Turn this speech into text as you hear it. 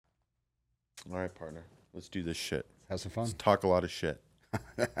All right, partner. Let's do this shit. Have some fun. Let's talk a lot of shit.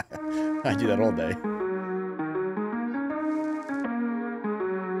 I do that all day.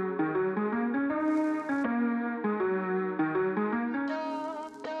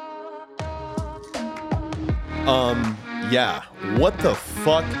 Yeah. What the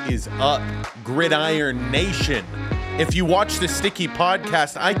fuck is up, Gridiron Nation? If you watch the Sticky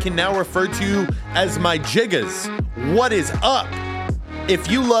podcast, I can now refer to you as my jiggas. What is up? If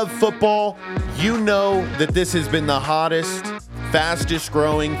you love football, you know that this has been the hottest, fastest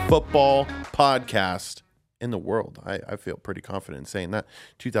growing football podcast in the world. I feel pretty confident in saying that.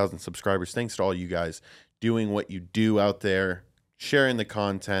 2,000 subscribers. Thanks to all you guys doing what you do out there, sharing the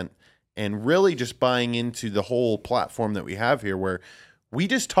content, and really just buying into the whole platform that we have here where we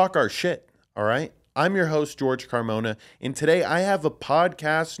just talk our shit, all right? I'm your host, George Carmona, and today I have a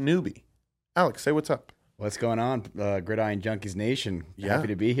podcast newbie. Alex, say what's up. What's going on, Gridiron Junkies Nation? Yeah. Happy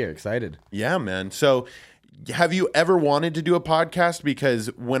to be here. Excited. Yeah, man. So have you ever wanted to do a podcast? Because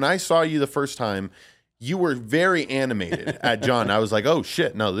when I saw you the first time, you were very animated at John. I was like, oh,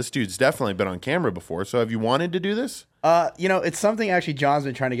 shit, no, this dude's definitely been on camera before. So have you wanted to do this? It's something actually John's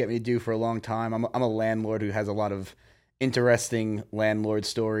been trying to get me to do for a long time. I'm a landlord who has a lot of interesting landlord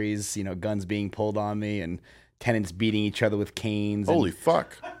stories, guns being pulled on me and tenants beating each other with canes. Holy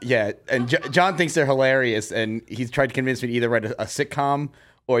fuck. Yeah, and John thinks they're hilarious, and he's tried to convince me to either write a sitcom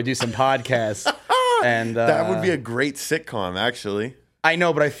or do some podcasts. And that would be a great sitcom, actually. I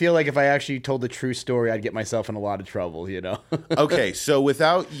know, but I feel like if I actually told the true story, I'd get myself in a lot of trouble, Okay, so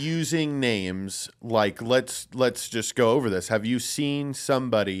without using names, let's just go over this. Have you seen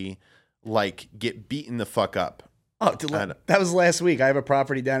somebody get beaten the fuck up? Oh, that was last week. I have a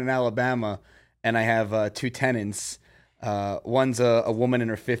property down in Alabama, and I have two tenants. One's a woman in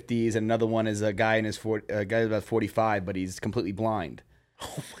her 50s, and another one is a guy in his guy's about 45, but he's completely blind.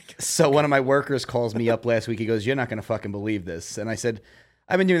 Oh my God. So one of my workers calls me up last week. He goes, "You're not going to fucking believe this." And I said,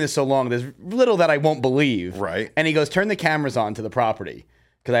 "I've been doing this so long. There's little that I won't believe." Right. And he goes, "Turn the cameras on to the property,"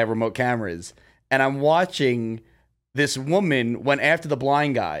 because I have remote cameras. And I'm watching this woman went after the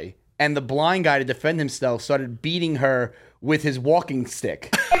blind guy, and the blind guy, to defend himself, started beating her with his walking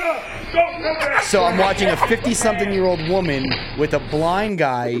stick. So I'm watching a 50-something-year-old woman with a blind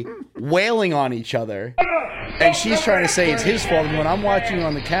guy wailing on each other. And she's trying to say it's his fault. And when I'm watching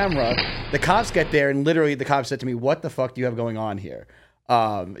on the camera, the cops get there, and literally the cops said to me, "What the fuck do you have going on here?"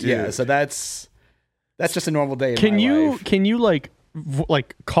 Yeah, so that's just a normal day in my life. Can you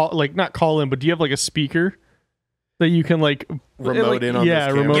call, not call in, but do you have a speaker that you can remote in on this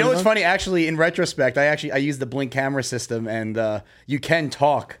camera? You know what's funny? Actually, in retrospect, I use the Blink camera system, and you can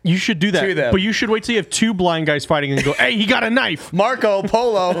talk. You should do that, to them. But you should wait till you have two blind guys fighting and go, "Hey, he got a knife." Marco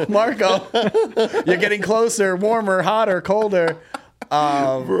you're getting closer, warmer, hotter, colder,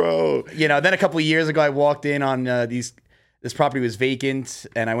 bro. Then a couple of years ago, I walked in on this property was vacant,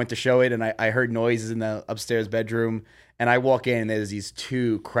 and I went to show it, and I heard noises in the upstairs bedroom, and I walk in, and there's these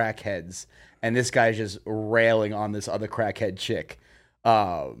two crackheads, and this guy's just railing on this other crackhead chick.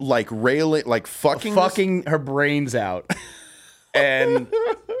 Railing, fucking her brains out. And,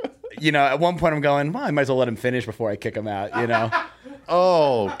 at one point I'm going, well, I might as well let him finish before I kick him out,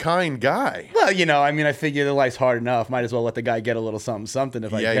 Oh, kind guy. Well, I figure the life's hard enough. Might as well let the guy get a little something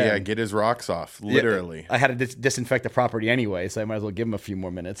if I can. Yeah, get his rocks off, literally. Yeah, I had to disinfect the property anyway, so I might as well give him a few more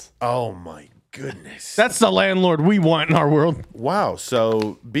minutes. Oh, my goodness. That's the landlord we want in our world. Wow.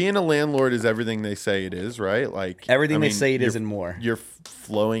 So being a landlord is everything they say it is, right? Everything they say it is and more. You're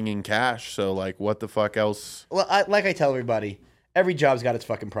flowing in cash. So what the fuck else? Well, I tell everybody, every job's got its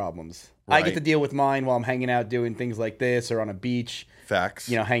fucking problems. Right. I get to deal with mine while I'm hanging out doing things like this or on a beach. Facts.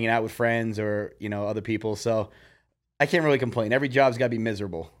 Hanging out with friends or, other people. So I can't really complain. Every job's got to be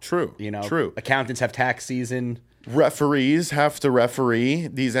miserable. True. True. Accountants have tax season. Referees have to referee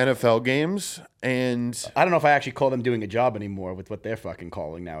these NFL games, and I don't know if I actually call them doing a job anymore with what they're fucking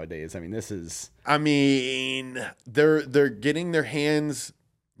calling nowadays. This is. They're getting their hands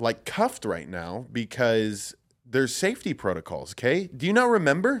cuffed right now because there's safety protocols. Okay, do you not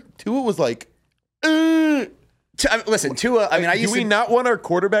remember? Tua was listen, Tua. Do we not want our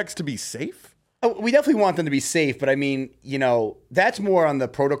quarterbacks to be safe? Oh, we definitely want them to be safe, but that's more on the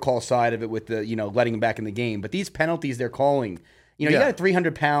protocol side of it with the, letting them back in the game. But these penalties they're calling, you got a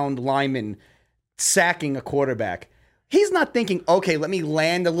 300-pound lineman sacking a quarterback. He's not thinking, okay, let me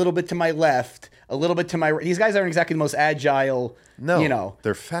land a little bit to my left, a little bit to my right. These guys aren't exactly the most agile. No,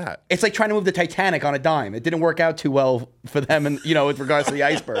 they're fat. It's like trying to move the Titanic on a dime. It didn't work out too well for them, and with regards to the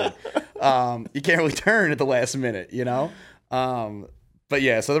iceberg. You can't really turn at the last minute, But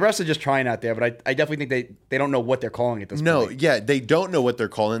yeah, so the refs are just trying out there, but I definitely think they don't know what they're calling at this point. Yeah, they don't know what they're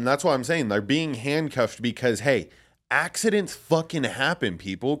calling. And that's why I'm saying they're being handcuffed because, hey, accidents fucking happen,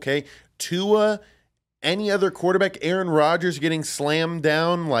 people, okay? Tua, any other quarterback, Aaron Rodgers getting slammed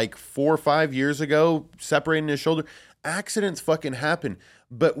down like 4 or 5 years ago, separating his shoulder. Accidents fucking happen.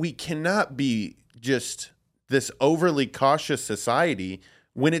 But we cannot be just this overly cautious society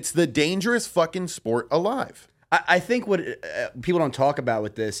when it's the dangerous fucking sport alive. I think what people don't talk about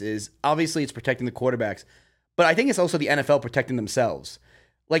with this is obviously it's protecting the quarterbacks, but I think it's also the NFL protecting themselves.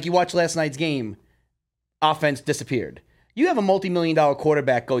 Like you watch last night's game, offense disappeared. You have a multi-million-dollar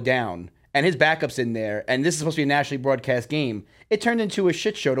quarterback go down, and his backup's in there, and this is supposed to be a nationally broadcast game. It turned into a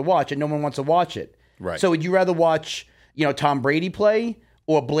shit show to watch, and no one wants to watch it. Right. So would you rather watch, Tom Brady play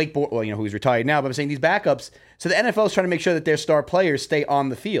or Blake Bortles, who's retired now, but I'm saying these backups. So the NFL is trying to make sure that their star players stay on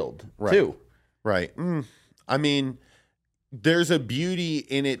the field, too. Right. I mean, there's a beauty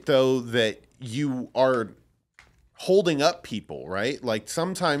in it, though, that you are holding up people, right? Like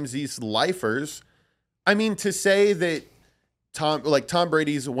sometimes these lifers, I mean, to say that Tom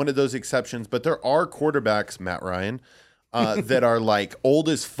Brady's one of those exceptions, but there are quarterbacks, Matt Ryan, that are like old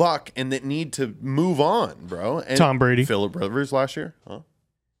as fuck and that need to move on, bro. And Tom Brady. Phillip Rivers last year. Huh?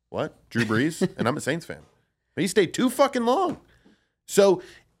 What? Drew Brees? And I'm a Saints fan. But he stayed too fucking long. So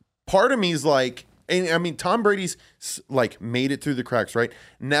part of me is like, and I mean, Tom Brady's like made it through the cracks, right?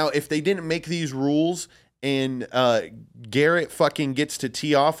 Now, if they didn't make these rules and Garrett fucking gets to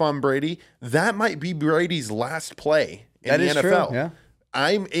tee off on Brady, that might be Brady's last play in the NFL. True, yeah.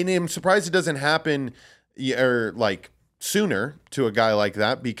 I'm surprised it doesn't happen or like sooner to a guy like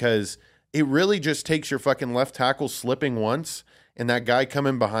that because it really just takes your fucking left tackle slipping once and that guy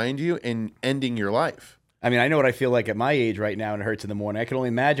coming behind you and ending your life. I mean, I know what I feel like at my age right now, and it hurts in the morning. I can only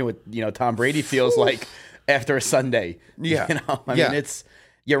imagine what Tom Brady feels like after a Sunday. Yeah, I mean,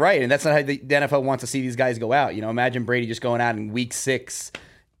 you're right, and that's not how the NFL wants to see these guys go out. Imagine Brady just going out in week 6,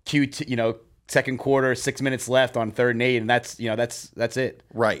 second quarter, 6 minutes left on 3rd and 8, and that's it.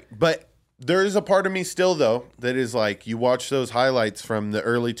 Right, but there is a part of me still though that is like you watch those highlights from the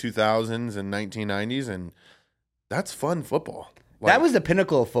early 2000s and 1990s, and that's fun football. That was the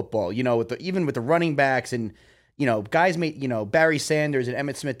pinnacle of football, even with the running backs and, guys made, Barry Sanders and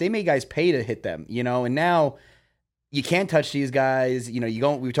Emmitt Smith, they made guys pay to hit them, and now you can't touch these guys. We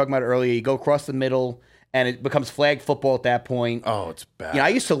were talking about it earlier, you go across the middle and it becomes flag football at that point. Oh, it's bad. I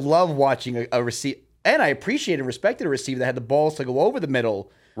used to love watching a receiver, and I appreciated and respected a receiver that had the balls to go over the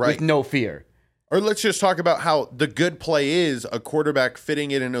middle with no fear. Or let's just talk about how the good play is a quarterback fitting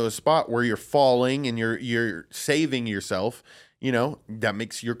it into a spot where you're falling and you're saving yourself. That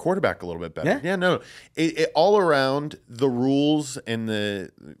makes your quarterback a little bit better. Yeah, no. It all around the rules and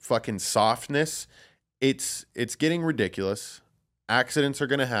the fucking softness, it's getting ridiculous. Accidents are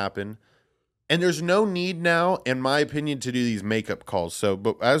going to happen. And there's no need now, in my opinion, to do these makeup calls. So,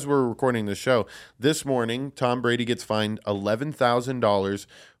 but as we're recording the show, this morning, Tom Brady gets fined $11,000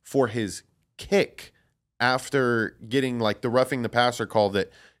 for his kick after getting like the roughing the passer call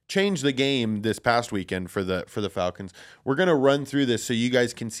that changed the game this past weekend for the Falcons. We're going to run through this so you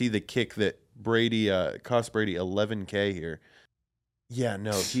guys can see the kick that Brady cost Brady $11K here. Yeah,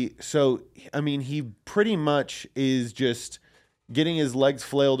 no, he pretty much is just getting his legs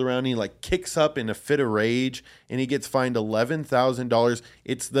flailed around. He like kicks up in a fit of rage and he gets fined $11,000.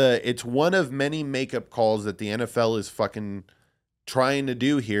 It's one of many makeup calls that the NFL is fucking trying to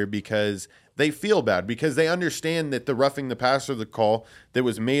do here because they feel bad because they understand that the roughing the passer the call that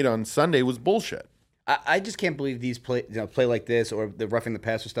was made on Sunday was bullshit. I just can't believe these play like this or the roughing the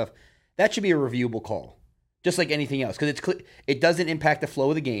passer stuff. That should be a reviewable call, just like anything else, because it doesn't impact the flow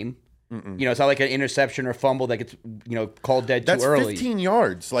of the game. It's not like an interception or fumble that gets called dead too early. That's 15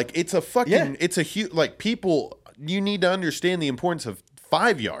 yards. Like it's a fucking it's a huge like people. You need to understand the importance of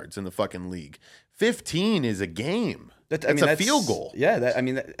 5 yards in the fucking league. 15 is a game. That's a field goal. Yeah,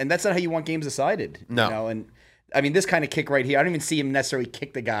 and that's not how you want games decided. No. And I mean, this kind of kick right here, I don't even see him necessarily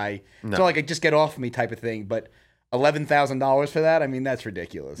kick the guy. No. It's not like a just get off me type of thing, but $11,000 for that, I mean, that's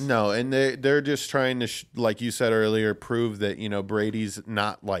ridiculous. No, and they're just trying to, like you said earlier, prove that, Brady's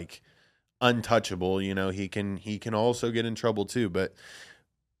not like untouchable. He can also get in trouble too. But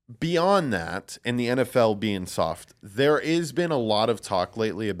beyond that, and the NFL being soft, there has been a lot of talk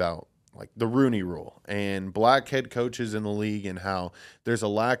lately about like the Rooney rule and black head coaches in the league and how there's a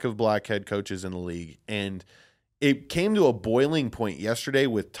lack of black head coaches in the league. And it came to a boiling point yesterday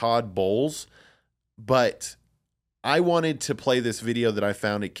with Todd Bowles, but I wanted to play this video that I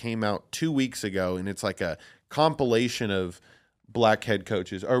found. It came out 2 weeks ago, and it's like a compilation of black head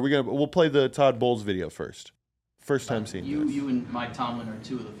coaches. We'll play the Todd Bowles video first. First time seeing this. You and Mike Tomlin are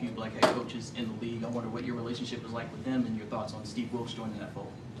two of the few black head coaches in the league. I wonder what your relationship is like with them and your thoughts on Steve Wilkes joining that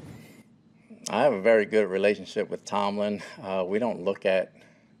fold. I have a very good relationship with Tomlin. We don't look at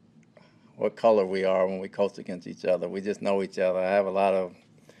what color we are when we coach against each other. We just know each other. I have a lot of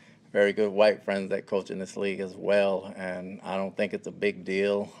very good white friends that coach in this league as well, and I don't think it's a big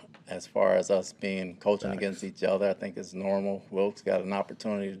deal as far as us being coaching against each other. I think it's normal. Wilkes got an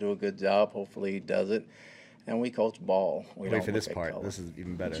opportunity to do a good job. Hopefully he does it. And we coach ball. We Wait don't for this look at part. color. This is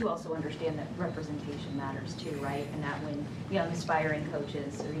even better. But you also understand that representation matters too, right? And that when young aspiring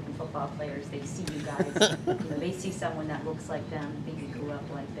coaches or even football players, they see you guys, they see someone that looks like them, think you grew up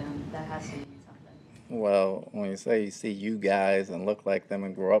like them, that has to mean something. Well, when you say you see you guys and look like them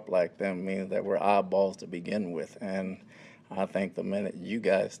and grow up like them, it means that we're oddballs to begin with. And I think the minute you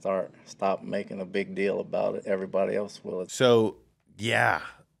guys stop making a big deal about it, everybody else will. So, yeah.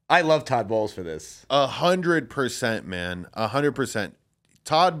 I love Todd Bowles for this. 100%, man. 100%.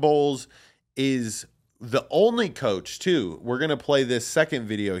 Todd Bowles is the only coach, too. We're going to play this second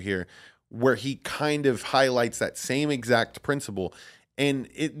video here where he kind of highlights that same exact principle. And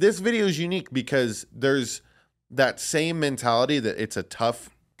this video is unique because there's that same mentality that it's a tough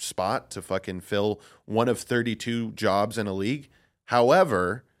spot to fucking fill one of 32 jobs in a league.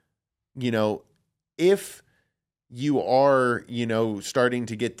 However, if you are, starting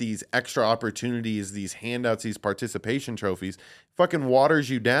to get these extra opportunities, these handouts, these participation trophies, fucking waters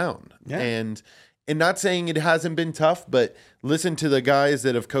you down. Yeah. And not saying it hasn't been tough, but listen to the guys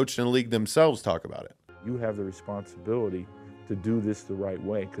that have coached in the league themselves talk about it. You have the responsibility to do this the right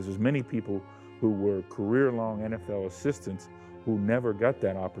way, because there's many people who were career-long NFL assistants who never got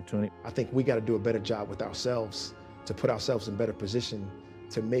that opportunity. I think we got to do a better job with ourselves to put ourselves in better position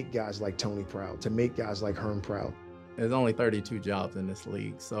to make guys like Tony proud, to make guys like Herm proud. There's only 32 jobs in this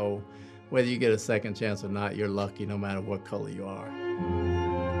league, so whether you get a second chance or not, you're lucky no matter what color you are.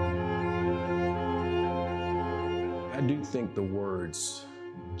 I do think the words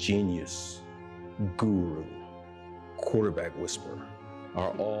genius, guru, quarterback whisperer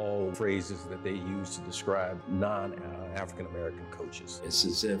are all phrases that they use to describe non-African-American coaches. It's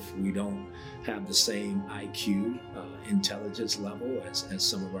as if we don't have the same IQ, intelligence level as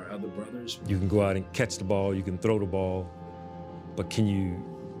some of our other brothers. You can go out and catch the ball, you can throw the ball, but can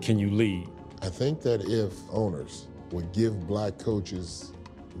you lead? I think that if owners would give black coaches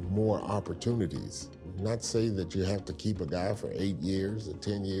more opportunities, not say that you have to keep a guy for 8 years or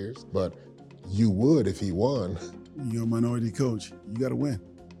 10 years, but you would if he won. You're a minority coach. You got to win.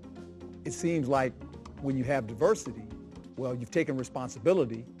 It seems like when you have diversity, well, you've taken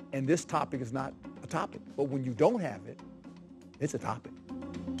responsibility, and this topic is not a topic. But when you don't have it, it's a topic.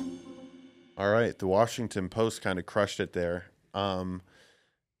 All right. The Washington Post kind of crushed it there.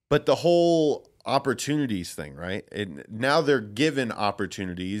 But the whole opportunities thing, right? And now they're given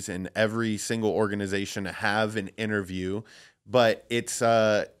opportunities in every single organization to have an interview. But it's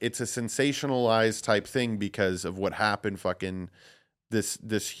a sensationalized type thing because of what happened. Fucking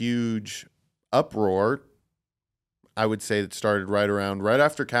this huge uproar. I would say that started right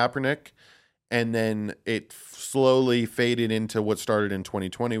after Kaepernick, and then it slowly faded into what started in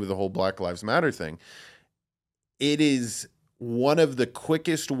 2020 with the whole Black Lives Matter thing. It is one of the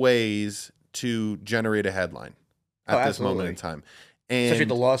quickest ways to generate a headline at this moment in time, and especially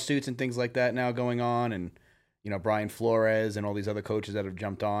the lawsuits and things like that now going on, and Brian Flores and all these other coaches that have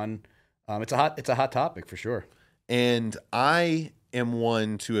jumped on. It's a hot topic for sure. And I am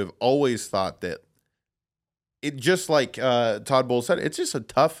one to have always thought that it, just like Todd Bowles said, it's just a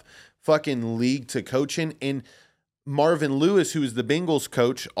tough fucking league to coach in. And Marvin Lewis, who is the Bengals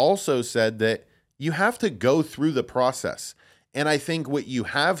coach, also said that you have to go through the process. And I think what you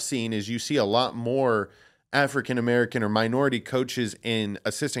have seen is you see a lot more African-American or minority coaches in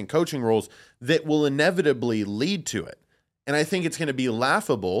assistant coaching roles that will inevitably lead to it. And I think it's going to be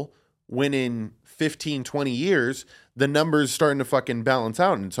laughable when in 15, 20 years, the numbers starting to fucking balance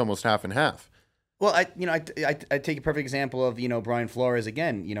out and it's almost half and half. Well, I take a perfect example of, Brian Flores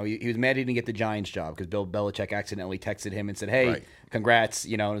again. He was mad he didn't get the Giants job because Bill Belichick accidentally texted him and said, hey, right, congrats,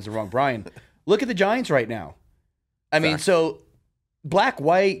 and it was the wrong Brian. Look at the Giants right now. I mean, so black,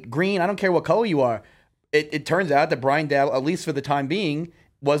 white, green, I don't care what color you are. It turns out that Brian Daboll, at least for the time being,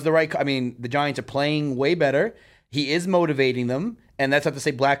 was the right. I mean, the Giants are playing way better. He is motivating them, and that's not to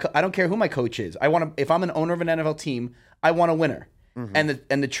say black. I don't care who my coach is. I want to. If I'm an owner of an NFL team, I want a winner. Mm-hmm.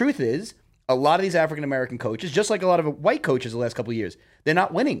 And the truth is, a lot of these African American coaches, just like a lot of white coaches the last couple of years, they're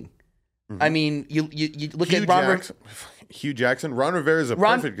not winning. Mm-hmm. I mean, you look Hugh at Hugh Jackson. Ron Rivera is a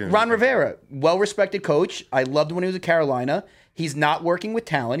perfect example. Ron Rivera, well-respected coach. I loved him when he was at Carolina. He's not working with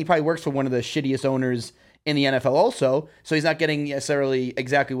talent. He probably works for one of the shittiest owners in the NFL also, so he's not getting necessarily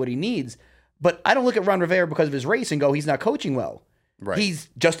exactly what he needs. But I don't look at Ron Rivera because of his race and go, he's not coaching well. Right. He's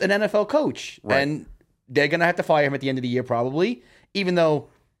just an NFL coach. Right. And they're going to have to fire him at the end of the year probably, even though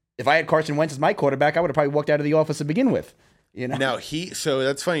if I had Carson Wentz as my quarterback, I would have probably walked out of the office to begin with. You know? Now, so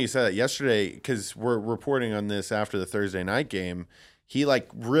that's funny you said that yesterday because we're reporting on this after the Thursday night game. He, like,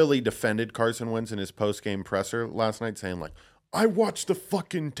 really defended Carson Wentz in his post-game presser last night saying, like, I watched the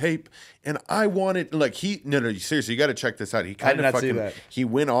fucking tape and I wanted like no seriously, you got to check this out. He kind of fucking he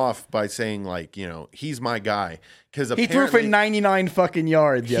went off by saying like, you know, he's my guy because he threw for 99 fucking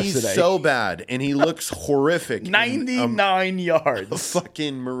yards yesterday. He's so bad and he looks horrific. 99 yards. A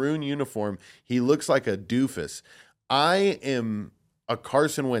fucking maroon uniform. He looks like a doofus. I am a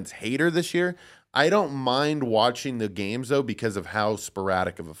Carson Wentz hater this year. I don't mind watching the games, though, because of how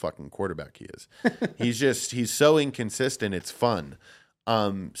sporadic of a fucking quarterback he is. He's so inconsistent. It's fun.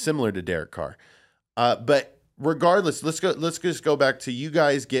 Similar to Derek Carr. But regardless, let's just go back to you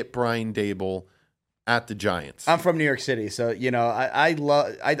guys get Brian Daboll at the Giants. I'm from New York City, so, you know, I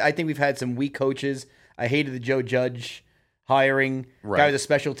think we've had some weak coaches. I hated the Joe Judge hiring. Right. Guy was a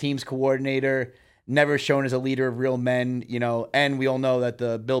special teams coordinator. Never shown as a leader of real men, you know, and we all know that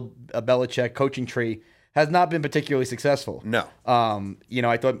the Bill Belichick coaching tree has not been particularly successful. No. You know,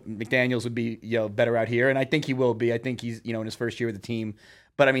 I thought McDaniels would be, you know, better out here, and I think he will be. I think he's, you know, in his first year with the team.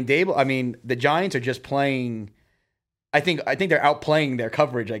 But I mean, the Giants are just playing. I think they're outplaying their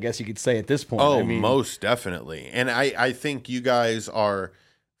coverage, I guess you could say at this point. Oh, I mean, most definitely. And I think you guys are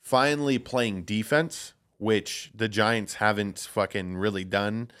finally playing defense, which the Giants haven't fucking really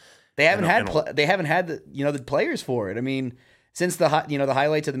done. They haven't had the, you know, the players for it. I mean, since the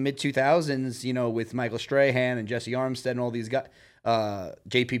highlights of the mid 2000s, you know, with Michael Strahan and Jesse Armstead and all these guys,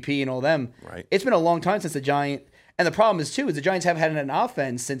 JPP and all them. Right. It's been a long time since the Giant, and the problem is the Giants haven't had an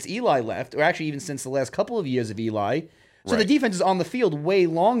offense since Eli left, or actually even since the last couple of years of Eli. So the defense is on the field way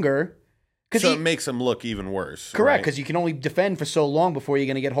longer. So it makes them look even worse. Correct, because you can only defend for so long before you're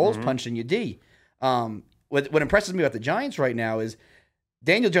going to get holes punched in your D. What impresses me about the Giants right now is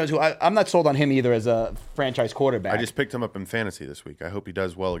Daniel Jones, who I'm not sold on him either as a franchise quarterback. I just picked him up in fantasy this week. I hope he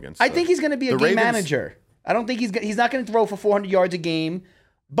does well against. I think he's going to be a game manager. I don't think he's not going to throw for 400 yards a game,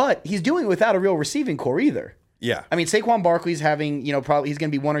 but he's doing it without a real receiving core either. Yeah. I mean, Saquon Barkley's having, you know, probably he's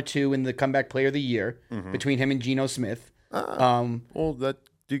going to be 1 or 2 in the comeback player of the year between him and Geno Smith. Well, that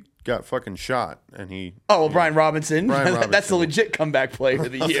dude got fucking shot, and he. Oh, well, Brian Robinson. Robinson. That's the legit comeback player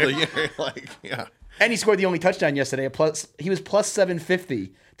of the year. Like, yeah. And he scored the only touchdown yesterday. He was plus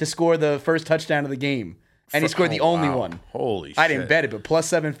 750 to score the first touchdown of the game, and he scored the only one. Holy shit! I didn't bet it, but plus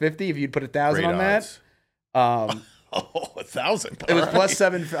 750. If you'd put 1,000 on that, 1,000. It was plus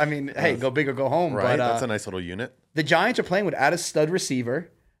 7. I mean, hey, go big or go home. Right, But, that's a nice little unit. The Giants are playing without a stud receiver.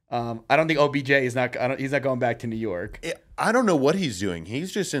 I don't think OBJ is not. He's not going back to New York. I don't know what he's doing.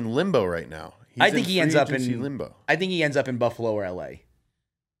 He's just in limbo right now. I think he ends up in limbo. I think he ends up in Buffalo or LA.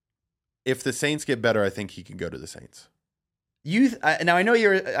 If the Saints get better, I think he can go to the Saints. Now I know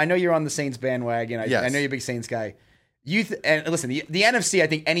you're on the Saints bandwagon. Yes. I know you're a big Saints guy. And listen, the NFC. I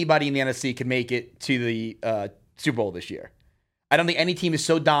think anybody in the NFC can make it to the Super Bowl this year. I don't think any team is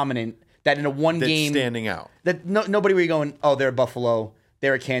so dominant that in a one game standing out that nobody will be going, oh, they're Buffalo,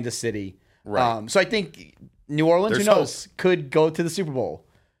 they're Kansas City. Right. So I think New Orleans, who knows, could go to the Super Bowl.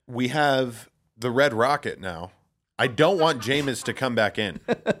 We have the Red Rocket now. I don't want Jameis to come back in.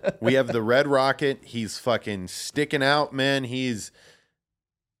 We have the Red Rocket. He's fucking sticking out, man. He's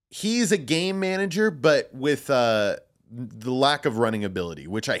a game manager, but with the lack of running ability,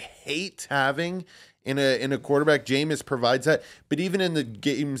 which I hate having in a quarterback. Jameis provides that. But even in the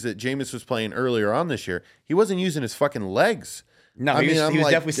games that Jameis was playing earlier on this year, he wasn't using his fucking legs. No, he was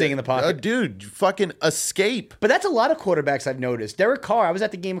definitely staying in the pocket. Dude, fucking escape. But that's a lot of quarterbacks I've noticed. Derek Carr, I was at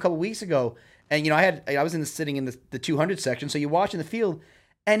the game a couple weeks ago, and I was sitting in the 200 section, so you watch in the field,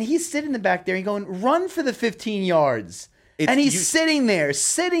 and he's sitting in the back there and going, run for the 15 yards. And he's sitting there.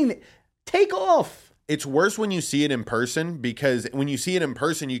 Take off. It's worse when you see it in person, because when you see it in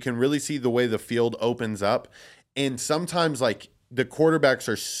person, you can really see the way the field opens up. And sometimes, like, the quarterbacks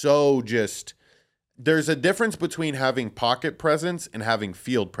are so just... There's a difference between having pocket presence and having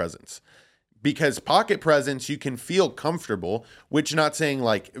field presence. Because pocket presence, you can feel comfortable, which not saying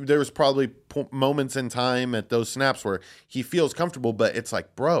like there was probably moments in time at those snaps where he feels comfortable, but it's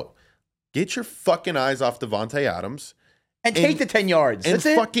like, bro, get your fucking eyes off Devontae Adams. And take the 10 yards. And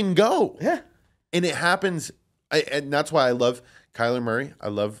fucking go. Yeah. And it happens, and that's why I love Kyler Murray. I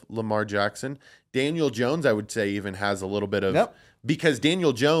love Lamar Jackson. Daniel Jones, I would say, even has a little bit of... Because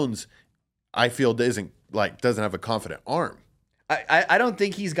Daniel Jones... I feel doesn't have a confident arm. I don't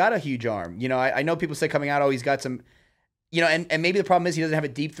think he's got a huge arm. You know, I know people say coming out, he's got some, you know, and maybe the problem is he doesn't have a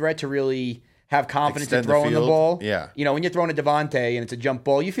deep threat to really have confidence in throwing the ball. Yeah. You know, when you're throwing a Devontae and it's a jump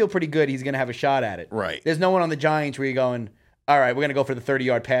ball, you feel pretty good he's going to have a shot at it. Right. There's no one on the Giants where you're going, all right, we're going to go for the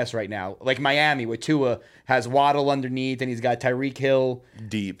 30-yard pass right now. Like Miami, where Tua has Waddle underneath and he's got Tyreek Hill.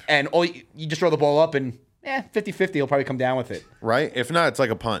 Deep. And you just throw the ball up and 50-50, he'll probably come down with it. Right? If not, it's like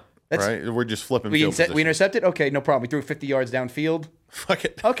a punt. Right? We're just flipping field position. We intercepted? Okay, no problem. We threw 50 yards downfield. Fuck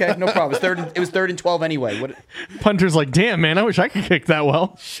it. Okay, no problem. It was third and 12 anyway. Punter's like, damn, man, I wish I could kick that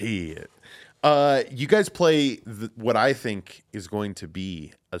well. Shit. You guys play what I think is going to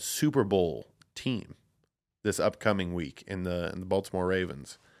be a Super Bowl team this upcoming week in the Baltimore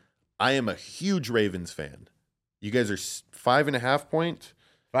Ravens. I am a huge Ravens fan. You guys are 5.5 point.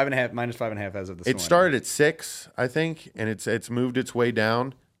 5.5 minus 5.5 as of this morning. It started at 6, I think, and it's moved its way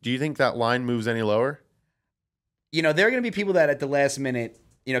down. Do you think that line moves any lower? You know, there are going to be people that at the last minute,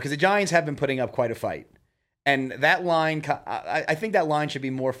 you know, because the Giants have been putting up quite a fight. And that line, I think that line should be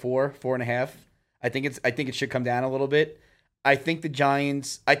more 4.5. I think it should come down a little bit. I think the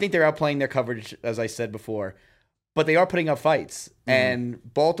Giants, I think they're outplaying their coverage, as I said before, but they are putting up fights. Mm-hmm.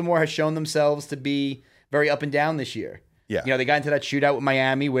 And Baltimore has shown themselves to be very up and down this year. Yeah. You know, they got into that shootout with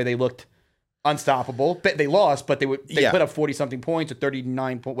Miami where they looked unstoppable. They lost, but they put up 40-something points or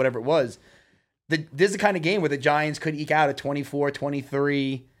 39 point, whatever it was. This is the kind of game where the Giants could eke out a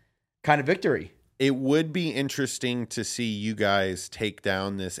 24-23 kind of victory. It would be interesting to see you guys take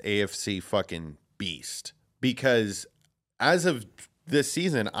down this AFC fucking beast, because as of this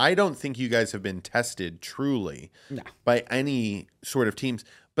season, I don't think you guys have been tested truly by any sort of teams.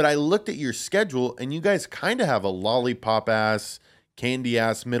 But I looked at your schedule, and you guys kind of have a lollipop-ass,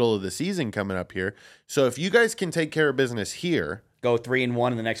 candy-ass middle of the season coming up here. So if you guys can take care of business here, go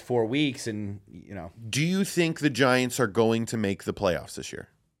 3-1 in the next 4 weeks, and you know, do you think the Giants are going to make the playoffs this year?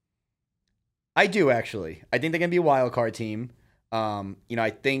 I do, actually. I think they're going to be a wild card team. You know, I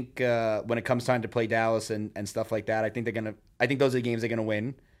think when it comes time to play Dallas and stuff like that, I think those are the games they're going to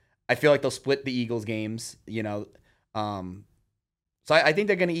win. I feel like they'll split the Eagles games, you know. So I think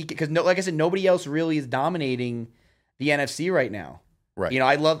they're going to eat, because like I said, nobody else really is dominating the NFC right now. Right. You know,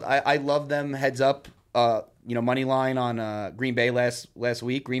 I love them heads up. You know, money line on Green Bay last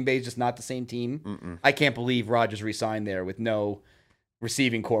week. Green Bay's just not the same team. Mm-mm. I can't believe Rodgers resigned there with no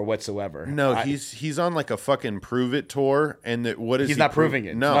receiving core whatsoever. No, he's on like a fucking prove it tour, and he's not proving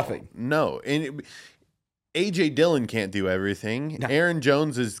it. No, nothing. No, and AJ Dillon can't do everything. No. Aaron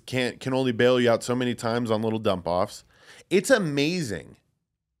Jones can only bail you out so many times on little dump offs. It's amazing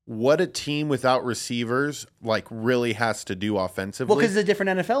what a team without receivers like really has to do offensively. Well, because it's a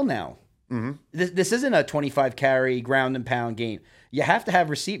different NFL now. Mm-hmm. This isn't a 25 carry ground and pound game. You have to have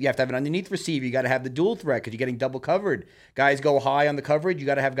receive. You have to have an underneath receiver. You got to have the dual threat because you're getting double covered. Guys go high on the coverage. You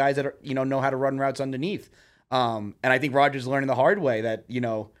got to have guys that are, you know how to run routes underneath. And I think Rodgers learning the hard way that, you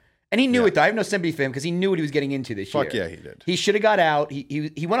know, and he knew it. Though. I have no sympathy for him because he knew what he was getting into this year. Fuck yeah, he did. He should have got out.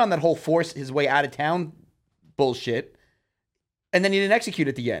 He went on that whole force his way out of town bullshit, and then he didn't execute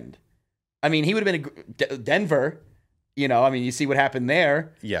at the end. I mean, he would have been in Denver. You know, I mean, you see what happened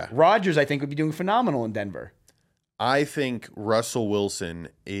there. Yeah. Rodgers, I think, would be doing phenomenal in Denver. I think Russell Wilson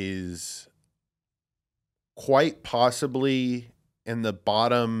is quite possibly in the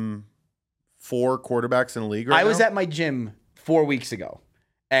bottom 4 quarterbacks in the league right now. I was at my gym 4 weeks ago,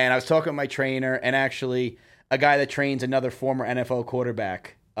 and I was talking with my trainer, and actually a guy that trains another former NFL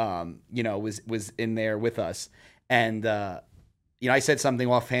quarterback, you know, was in there with us. And, you know, I said something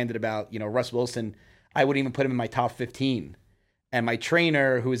offhanded about, you know, Russ Wilson. I wouldn't even put him in my top 15. And my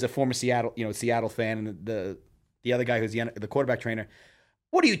trainer, who is a former Seattle fan, and the other guy who's the quarterback trainer,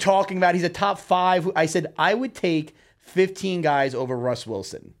 what are you talking about? He's a top 5. I said, I would take 15 guys over Russ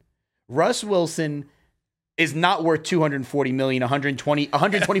Wilson. Russ Wilson is not worth $240 million,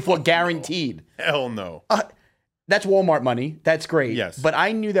 124 guaranteed. Hell no. That's Walmart money. That's great. Yes. But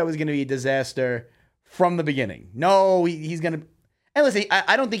I knew that was going to be a disaster from the beginning. No, he's going to. And listen,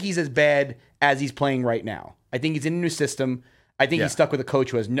 I don't think he's as bad as he's playing right now. I think he's in a new system. I think he's stuck with a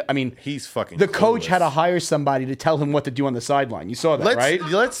coach who has no. I mean, he's fucking. The coach had to hire somebody to tell him what to do on the sideline. You saw that, right?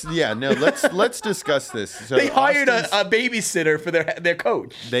 Let's discuss this. So they hired a babysitter for their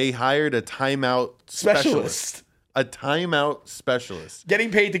coach. They hired a timeout specialist. A timeout specialist.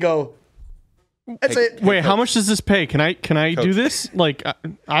 Getting paid to go. That's it. Wait, how much does this pay? Can I do this? Like,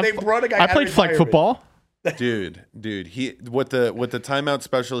 they brought a guy. I played flag football. Dude, what the timeout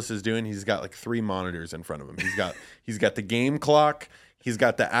specialist is doing, he's got like 3 monitors in front of him. He's got the game clock, he's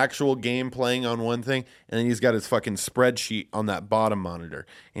got the actual game playing on one thing, and then he's got his fucking spreadsheet on that bottom monitor.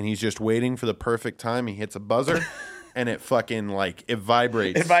 And he's just waiting for the perfect time. He hits a buzzer, and it fucking like it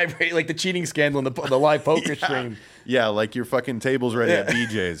vibrates. It vibrates like the cheating scandal in the live poker stream. Yeah, like your fucking table's ready at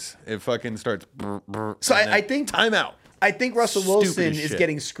BJ's. It fucking starts. So I think timeout. I think Russell Stupid Wilson as is shit.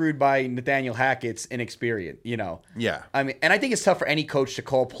 getting screwed by Nathaniel Hackett's inexperience. You know. Yeah. I mean, and I think it's tough for any coach to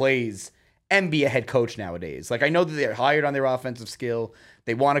call plays and be a head coach nowadays. Like I know that they're hired on their offensive skill.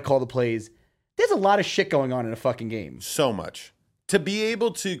 They want to call the plays. There's a lot of shit going on in a fucking game. So much. To be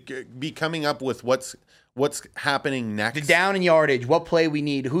able to be coming up with what's happening next. The down and yardage, what play we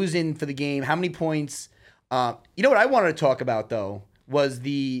need, who's in for the game, how many points. You know what I wanted to talk about, though, was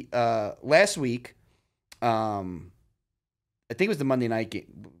the last week, I think it was the Monday night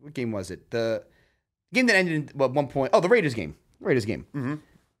game. What game was it? The game that ended in 1 point. Oh, the Raiders game.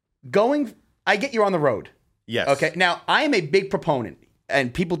 Mm-hmm. I get you're on the road. Yes. Okay. Now, I am a big proponent,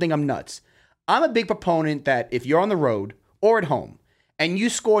 and people think I'm nuts. I'm a big proponent that if you're on the road or at home and you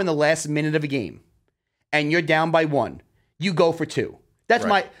score in the last minute of a game and you're down by 1, you go for 2. That's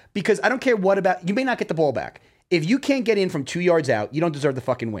because I don't care what about, you may not get the ball back. If you can't get in from 2 yards out, you don't deserve the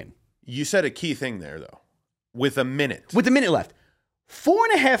fucking win. You said a key thing there, though. With a minute left.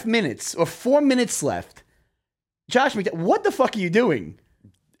 4.5 minutes or 4 minutes left. Josh McDaniels, what the fuck are you doing?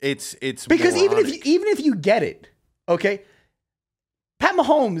 It's because moronic. even if you get it, okay, Pat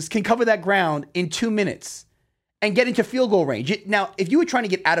Mahomes can cover that ground in 2 minutes and get into field goal range. Now, if you were trying to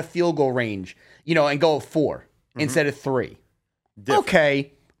get out of field goal range, and go 4 instead of 3,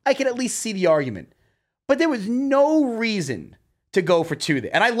 okay, I can at least see the argument. But there was no reason to go for 2 there.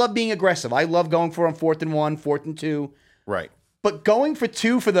 And I love being aggressive. I love going for on 4th and 1, 4th and 2. Right. But going for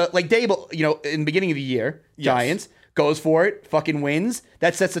 2 for Dable, in the beginning of the year, Giants goes for it, fucking wins.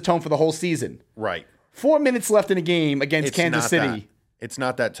 That sets the tone for the whole season. Right. 4 minutes left in a game against Kansas City. It's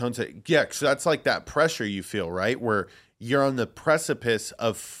not that tone. Yeah, so that's like that pressure you feel, right? Where you're on the precipice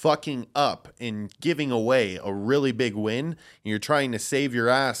of fucking up and giving away a really big win. And you're trying to save your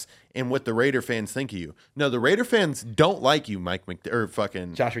ass and what the Raider fans think of you. No, the Raider fans don't like you, Josh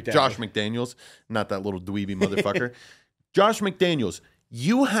McDaniels. Not that little dweeby motherfucker. Josh McDaniels,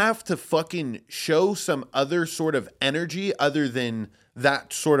 you have to fucking show some other sort of energy other than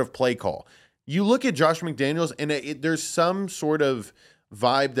that sort of play call. You look at Josh McDaniels, and there's some sort of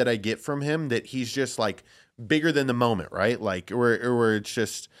vibe that I get from him that he's just like bigger than the moment, right? Like, where it's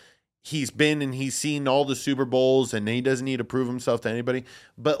just he's been and he's seen all the Super Bowls and he doesn't need to prove himself to anybody.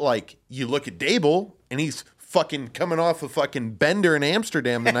 But like, you look at Dable, and he's fucking coming off a fucking bender in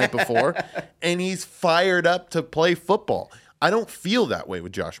Amsterdam the night before, and he's fired up to play football. I don't feel that way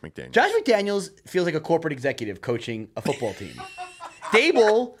with Josh McDaniels. Josh McDaniels feels like a corporate executive coaching a football team.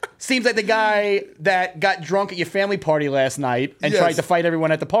 Dable seems like the guy that got drunk at your family party last night and tried to fight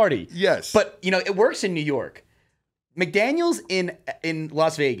everyone at the party. Yes. But, it works in New York. McDaniels in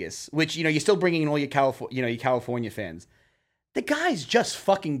Las Vegas, which, you're still bringing in all your California fans. The guy's just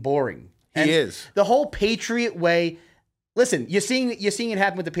fucking boring. He is. The whole Patriot way. Listen, you're seeing it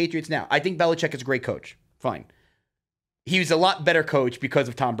happen with the Patriots now. I think Belichick is a great coach. Fine. He was a lot better coach because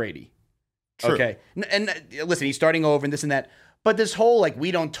of Tom Brady. True. Okay. And listen, he's starting over and this and that. But this whole, we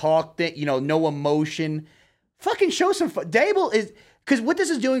don't talk, that no emotion. Fucking show some Dable is, because what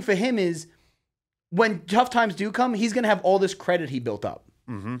this is doing for him is, when tough times do come, he's going to have all this credit he built up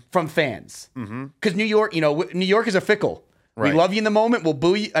from fans. Because New York, New Yorkers are fickle. Right. We love you in the moment. We'll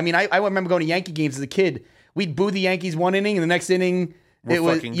boo you. I mean, I remember going to Yankee games as a kid. We'd boo the Yankees one inning, and the next inning, it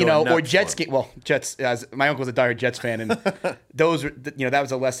was, or Jets game. Well, Jets, as my uncle was a diehard Jets fan, and those, that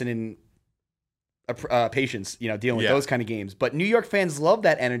was a lesson in patience, dealing with those kind of games. But New York fans love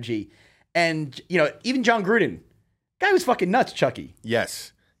that energy. And, even John Gruden, guy was fucking nuts, Chucky.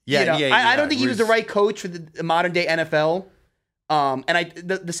 Yes. I don't think he was the right coach for the modern day NFL. And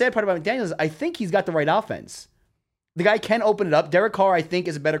the sad part about McDaniels is I think he's got the right offense. The guy can open it up. Derek Carr, I think,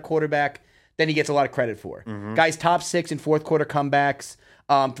 is a better quarterback than he gets a lot of credit for. Guy's top 6 in fourth quarter comebacks,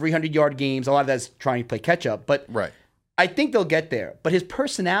 300-yard games. A lot of that's trying to play catch up. But I think they'll get there. But his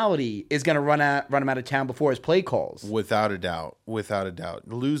personality is going to run him out of town before his play calls. Without a doubt.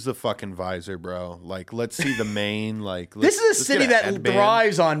 Lose the fucking visor, bro. Like, let's see the main. Like, this is a city that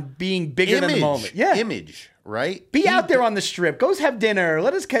thrives on being bigger than the moment. Yeah, image, right? Be out there on the strip. Go have dinner.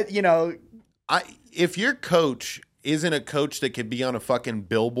 Let us, if your coach isn't a coach that could be on a fucking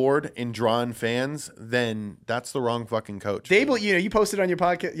billboard and draw in fans, then that's the wrong fucking coach. Dable, you posted on your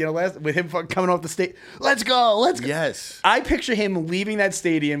podcast, last with him coming off the stage. Let's go. Yes. I picture him leaving that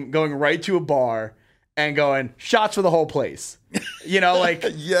stadium, going right to a bar and going, shots for the whole place.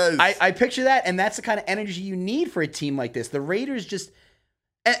 Yes. I picture that, and that's the kind of energy you need for a team like this. The Raiders just,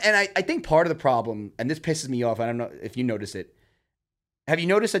 and I think part of the problem, and this pisses me off, I don't know if you notice it. Have you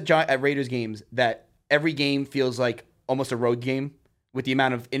noticed at Raiders games that every game feels like almost a road game with the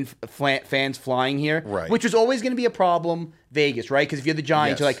amount of fans flying here, Right. which was always going to be a problem. Vegas, right? Because if you're the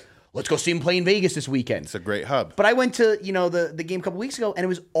Giants, you're like, let's go see them play in Vegas this weekend. It's a great hub. But I went to the game a couple weeks ago, and it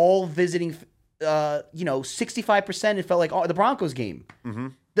was all visiting. 65%. It felt like the Broncos game. Mm-hmm.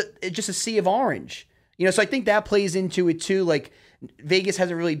 It's just a sea of orange. So I think that plays into it too. Like Vegas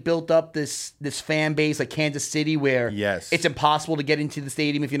hasn't really built up this fan base like Kansas City, where it's impossible to get into the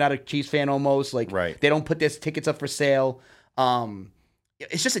stadium if you're not a Chiefs fan. Almost like they don't put their tickets up for sale.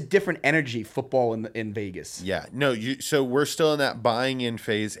 It's just a different energy football in Vegas. Yeah, no. So we're still in that buying in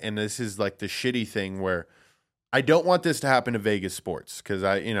phase, and this is like the shitty thing where I don't want this to happen to Vegas sports because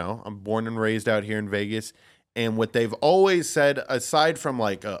I'm born and raised out here in Vegas. And what they've always said, aside from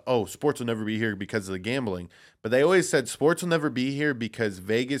like, sports will never be here because of the gambling, but they always said sports will never be here because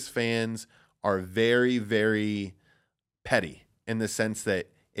Vegas fans are very, very petty in the sense that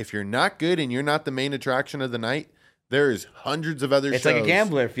if you're not good and you're not the main attraction of the night, there's hundreds of other shows. It's like a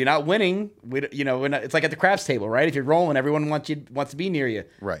gambler. If you're not winning, it's like at the craps table, right? If you're rolling, everyone wants to be near you.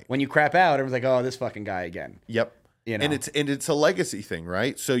 Right. When you crap out, everyone's like, oh, this fucking guy again. Yep. And it's a legacy thing,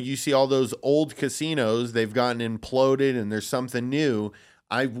 right? So you see all those old casinos, they've gotten imploded and there's something new.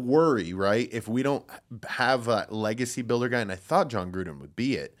 I worry, right? If we don't have a legacy builder guy, and I thought John Gruden would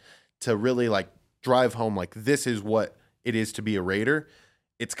be it, to really like drive home like this is what it is to be a Raider.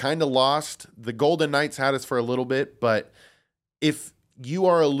 It's kind of lost. The Golden Knights had us for a little bit, but if you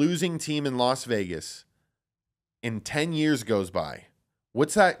are a losing team in Las Vegas and 10 years goes by,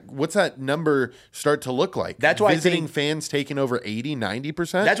 what's that number start to look like? That's why visiting fans taking over 80,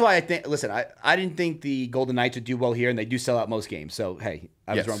 90%? That's why I think, listen, I didn't think the Golden Knights would do well here, and they do sell out most games. So, hey,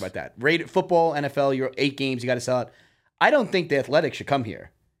 I was wrong about that. Football, NFL, you're 8 games, you got to sell out. I don't think the Athletics should come here.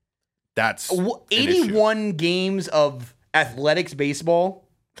 That's 81 games of athletics baseball.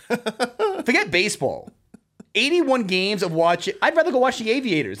 Forget baseball. 81 games of watching. I'd rather go watch the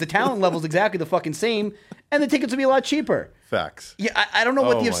Aviators. The talent level is exactly the fucking same, and the tickets will be a lot cheaper. Facts. Yeah, I don't know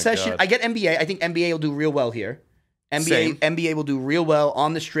what the obsession. I get NBA. I think NBA will do real well here. NBA will do real well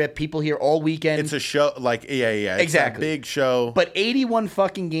on the Strip. People here all weekend. It's a show. Like yeah, it's exactly. A big show. But 81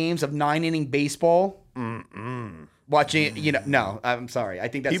 fucking games of 9-inning baseball. Watching it, no, I'm sorry. I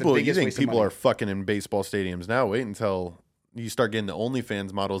think that's the biggest waste of money. People are fucking in baseball stadiums now. Wait until you start getting the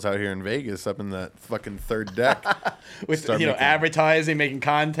OnlyFans models out here in Vegas up in that fucking third deck. With advertising, making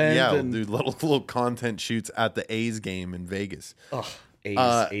content. Yeah, and do little content shoots at the A's game in Vegas. Ugh,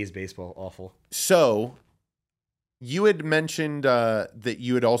 A's baseball, awful. So you had mentioned that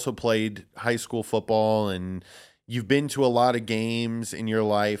you had also played high school football and you've been to a lot of games in your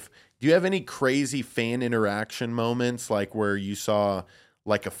life. Do you have any crazy fan interaction moments, like where you saw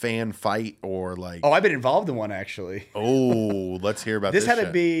like a fan fight or like? Oh, I've been involved in one actually. Oh, let's hear about this. This had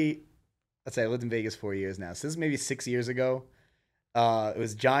to be. Let's say I lived in Vegas 4 years now. So this is maybe 6 years ago. It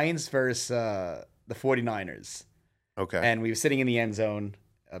was Giants versus the 49ers. Okay. And we were sitting in the end zone,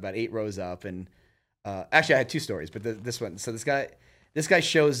 about 8 rows up, and actually I had 2 stories, but this one. So this guy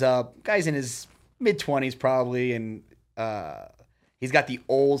shows up. Guy's in his mid-20s probably, and he's got the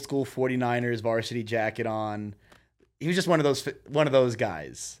old school 49ers varsity jacket on. He was just one of those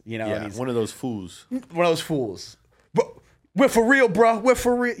guys, Yeah, and one of those fools. One of those fools. We're for real, bro. We're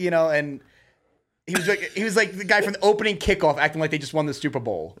for real, and he was like the guy from the opening kickoff, acting like they just won the Super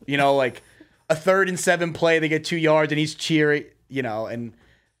Bowl. Like a 3rd and 7 play, they get 2 yards, and he's cheering. And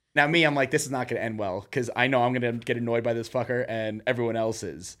now me, I'm like, this is not going to end well because I know I'm going to get annoyed by this fucker, and everyone else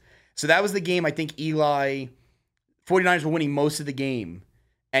is. So that was the game. I think 49ers were winning most of the game,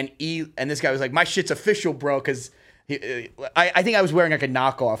 and this guy was like, "My shit's official, bro," because I think I was wearing like a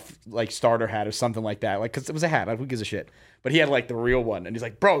knockoff like starter hat or something like that, like because it was a hat. Who gives a shit? But he had like the real one, and he's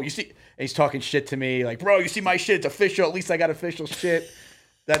like, "Bro, you see?" And he's talking shit to me, like, "Bro, you see my shit? It's official. At least I got official shit."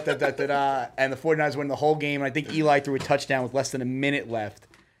 And the 49ers win the whole game. And I think Eli threw a touchdown with less than a minute left,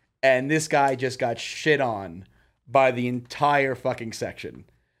 and this guy just got shit on by the entire fucking section.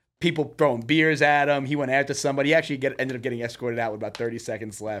 People throwing beers at him. He went after somebody. He actually ended up getting escorted out with about 30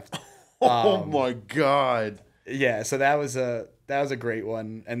 seconds left. Oh my God. Yeah, so that was a great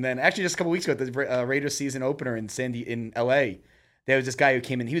one. And then actually just a couple weeks ago, the Raiders season opener in LA, there was this guy who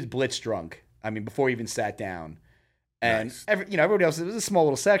came in. He was blitz drunk. I mean, before he even sat down. And Nice. Everybody else, it was a small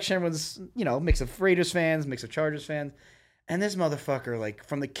little section. Everyone's, mix of Raiders fans, mix of Chargers fans. And this motherfucker, like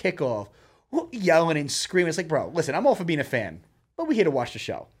from the kickoff, yelling and screaming. It's like, bro, listen, I'm all for being a fan, but we're here to watch the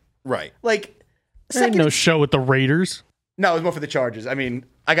show. Right. Like, There ain't no show with the Raiders. No, it was more for the Chargers. I mean,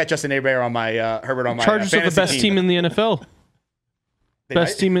 I got Justin Herbert on my Herbert on my Chargers are the fantasy best team in the NFL.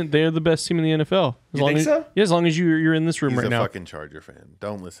 They're the best team in the NFL. You think so? Yeah, as long as you're in this room He's right a now. fucking Charger fan.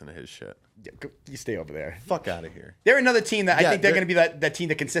 Don't listen to his shit. Yeah, you stay over there. Fuck out of here. They're another team that I Yeah, think they're going to be that team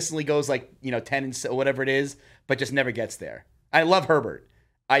that consistently goes 10 and whatever it is, but just never gets there. I love Herbert.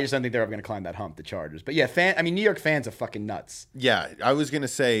 I just don't think they're ever going to climb that hump, the Chargers. But yeah, New York fans are fucking nuts. Yeah, I was going to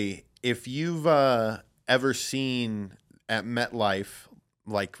say, if you've ever seen at MetLife,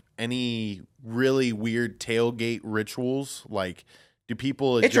 like any really weird tailgate rituals, like do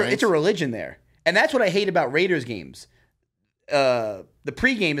people... It's a religion there. And that's what I hate about Raiders games. The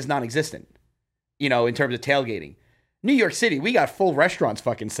pregame is non-existent, in terms of tailgating. New York City, we got full restaurants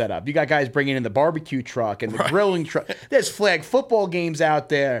fucking set up. You got guys bringing in the barbecue truck and the grilling truck. There's flag football games out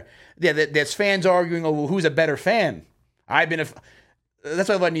there. There's fans arguing over who's a better fan. That's what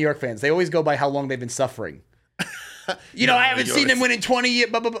I love New York fans. They always go by how long they've been suffering. I haven't seen them win in 20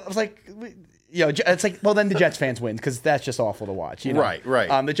 years. Blah, blah, blah. I was like... it's like, well, then the Jets fans win because that's just awful to watch. Right.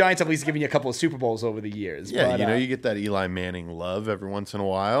 The Giants have at least given you a couple of Super Bowls over the years. Yeah, but, you get that Eli Manning love every once in a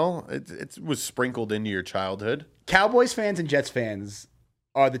while. It was sprinkled into your childhood. Cowboys fans and Jets fans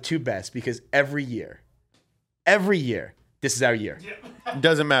are the two best because every year, this is our year.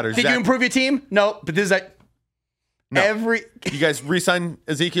 Doesn't matter. Did you improve your team? No, but this is no. You guys re-sign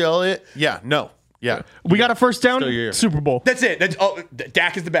Ezekiel Elliott? Yeah, no. Yeah, we got a first down Super Bowl. That's it.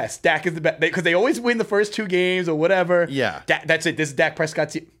 Dak is the best. Dak is the best because they always win the first 2 games or whatever. Yeah, that's it. This is Dak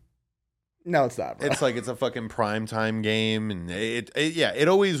Prescott's team. No, it's not, bro. It's like it's a fucking primetime game, and it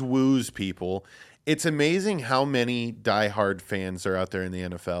always woos people. It's amazing how many diehard fans are out there in the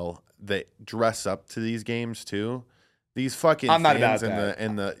NFL that dress up to these games too. These fucking I'm not fans about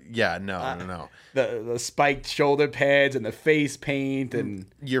that. No. The spiked shoulder pads and the face paint and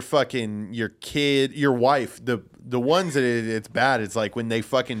your kid, your wife, the ones that it's bad. It's like when they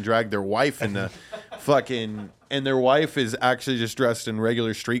fucking drag their wife in the fucking, and their wife is actually just dressed in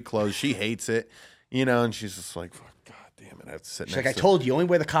regular street clothes. She hates it, and she's just like, God damn it, I have to sit she's next like, to I told you, only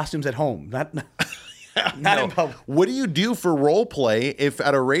wear the costumes at home, not in public. What do you do for role play if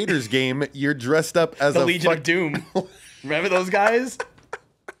at a Raiders game you're dressed up as the a Legion of Doom? Remember those guys?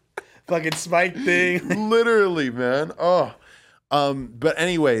 Fucking spike thing. Literally, man. Oh. But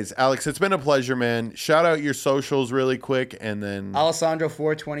anyways, Alex, it's been a pleasure, man. Shout out your socials really quick, and then Alessandro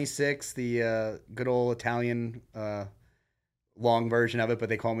 426, the good old Italian long version of it, but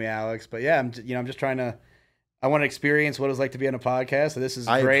they call me Alex. But yeah, I'm just trying to. I want to experience what it's like to be on a podcast. So this is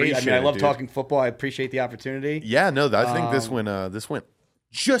great. I love talking football. I appreciate the opportunity. Yeah, no, I think this went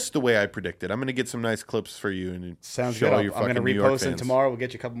just the way I predicted. I'm going to get some nice clips for you and sounds show good. your I'm going to fucking New York repost them fans. tomorrow. We'll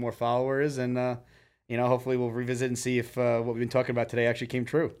get you a couple more followers, and hopefully we'll revisit and see if what we've been talking about today actually came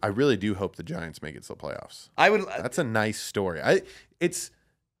true. I really do hope the Giants make it to the playoffs. That's a nice story.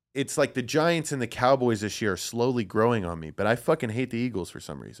 It's like the Giants and the Cowboys this year are slowly growing on me, but I fucking hate the Eagles for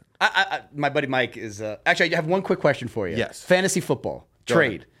some reason. My buddy Mike is actually. I have one quick question for you. Yes. Fantasy football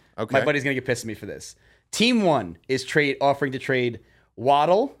trade. Okay. My buddy's gonna get pissed at me for this. Team 1 is offering to trade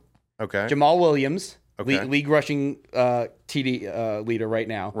Waddle. Okay. Jamal Williams, Okay. league rushing TD leader right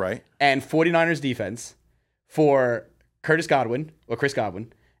now. Right. And 49ers defense for Chris Godwin,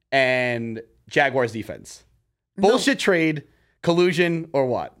 and Jaguars defense. Bullshit trade, collusion, or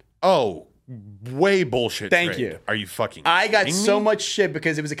what? Oh, way bullshit. Thank trade. you. Are you fucking I got kidding so me? much shit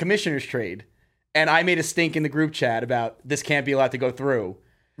because it was a commissioner's trade, and I made a stink in the group chat about this can't be allowed to go through.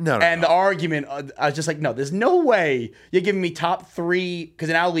 No. The argument, I was just like, no, there's no way you're giving me top 3, because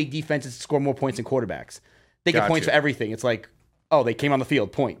in our league, defenses score more points than quarterbacks. They get points for everything. It's like, oh, they came on the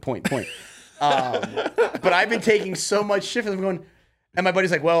field, point. But I've been taking so much shit from them going, and my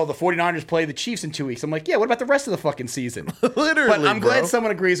buddy's like, well, the 49ers play the Chiefs in 2 weeks. I'm like, yeah, what about the rest of the fucking season? Literally, But I'm glad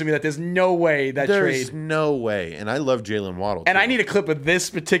someone agrees with me that there's no way that There's trade. no way. And I love Jalen Waddle. And I need a clip of this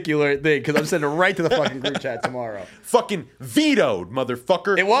particular thing because I'm sending it right to the fucking group chat tomorrow. Fucking vetoed,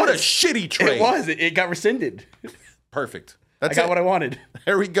 motherfucker. It was. What a shitty trade. It was. It got rescinded. Perfect. I got what I wanted.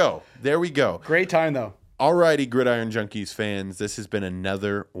 There we go. Great time, though. Alrighty, Gridiron Junkies fans, this has been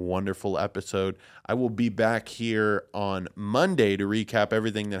another wonderful episode. I will be back here on Monday to recap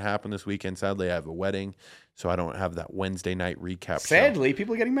everything that happened this weekend. Sadly, I have a wedding, so I don't have that Wednesday night recap show. Sadly,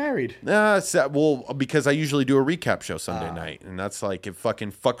 people are getting married. Well, because I usually do a recap show Sunday night, and that's like, it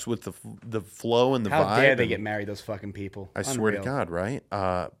fucking fucks with the flow and the vibe. How dare they get married, those fucking people. I swear to God, right?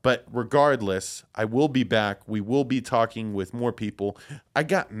 But regardless, I will be back. We will be talking with more people. I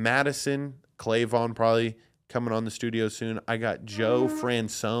got Madison Clavon probably coming on the studio soon. I got Joe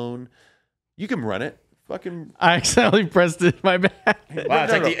Fransone. You can run it. Fucking. I accidentally pressed it. My bad. Wow,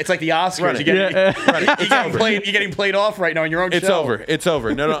 it's like the Oscars. You're getting played off right now on your own show. It's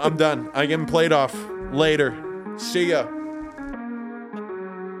over. No, I'm done. I'm getting played off. Later. See ya.